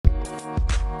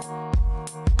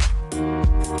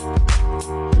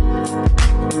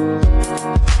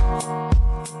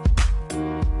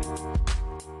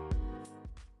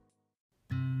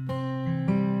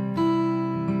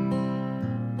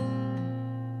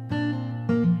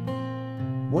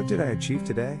What did I achieve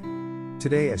today?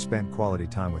 Today I spent quality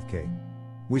time with Kate.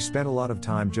 We spent a lot of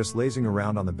time just lazing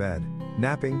around on the bed,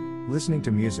 napping, listening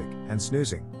to music, and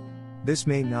snoozing. This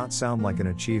may not sound like an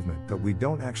achievement, but we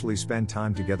don't actually spend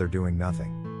time together doing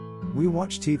nothing. We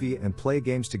watch TV and play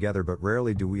games together, but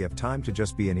rarely do we have time to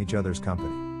just be in each other's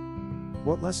company.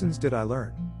 What lessons did I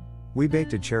learn? We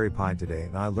baked a cherry pie today,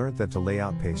 and I learned that to lay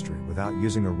out pastry without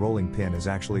using a rolling pin is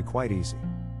actually quite easy.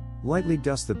 Lightly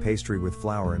dust the pastry with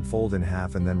flour and fold in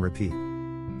half and then repeat.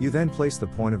 You then place the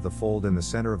point of the fold in the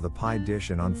center of the pie dish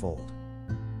and unfold.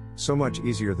 So much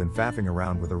easier than faffing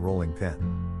around with a rolling pin.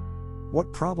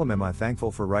 What problem am I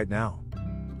thankful for right now?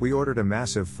 We ordered a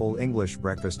massive full English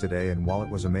breakfast today, and while it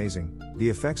was amazing,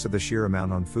 the effects of the sheer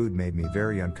amount on food made me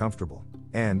very uncomfortable,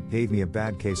 and gave me a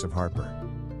bad case of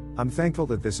heartburn. I'm thankful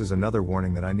that this is another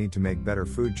warning that I need to make better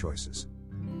food choices.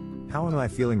 How am I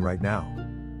feeling right now?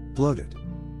 Bloated.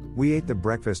 We ate the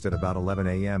breakfast at about 11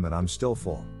 a.m. and I'm still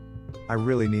full. I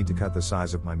really need to cut the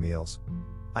size of my meals.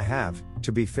 I have,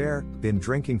 to be fair, been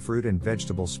drinking fruit and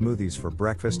vegetable smoothies for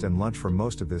breakfast and lunch for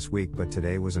most of this week, but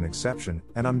today was an exception,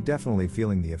 and I'm definitely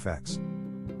feeling the effects.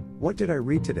 What did I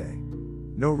read today?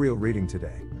 No real reading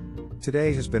today.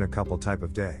 Today has been a couple type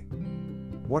of day.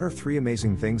 What are 3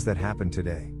 amazing things that happened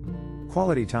today?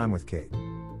 Quality time with Kate.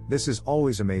 This is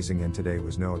always amazing, and today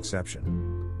was no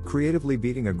exception. Creatively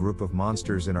beating a group of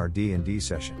monsters in our D&D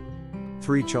session.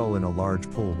 3 chull in a large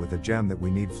pool with a gem that we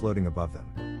need floating above them.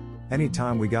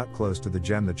 Anytime we got close to the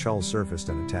gem, the chull surfaced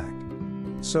and attacked.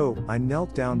 So, I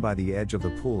knelt down by the edge of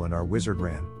the pool and our wizard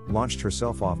ran, launched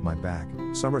herself off my back,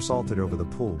 somersaulted over the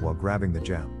pool while grabbing the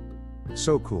gem.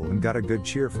 So cool, and got a good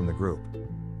cheer from the group.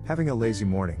 Having a lazy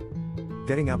morning.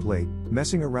 Getting up late,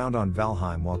 messing around on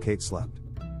Valheim while Kate slept.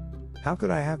 How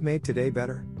could I have made today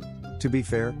better? To be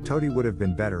fair, Toady would have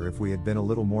been better if we had been a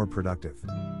little more productive.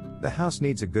 The house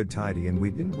needs a good tidy and we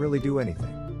didn't really do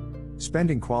anything.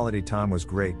 Spending quality time was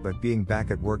great, but being back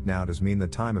at work now does mean the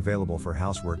time available for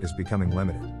housework is becoming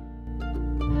limited.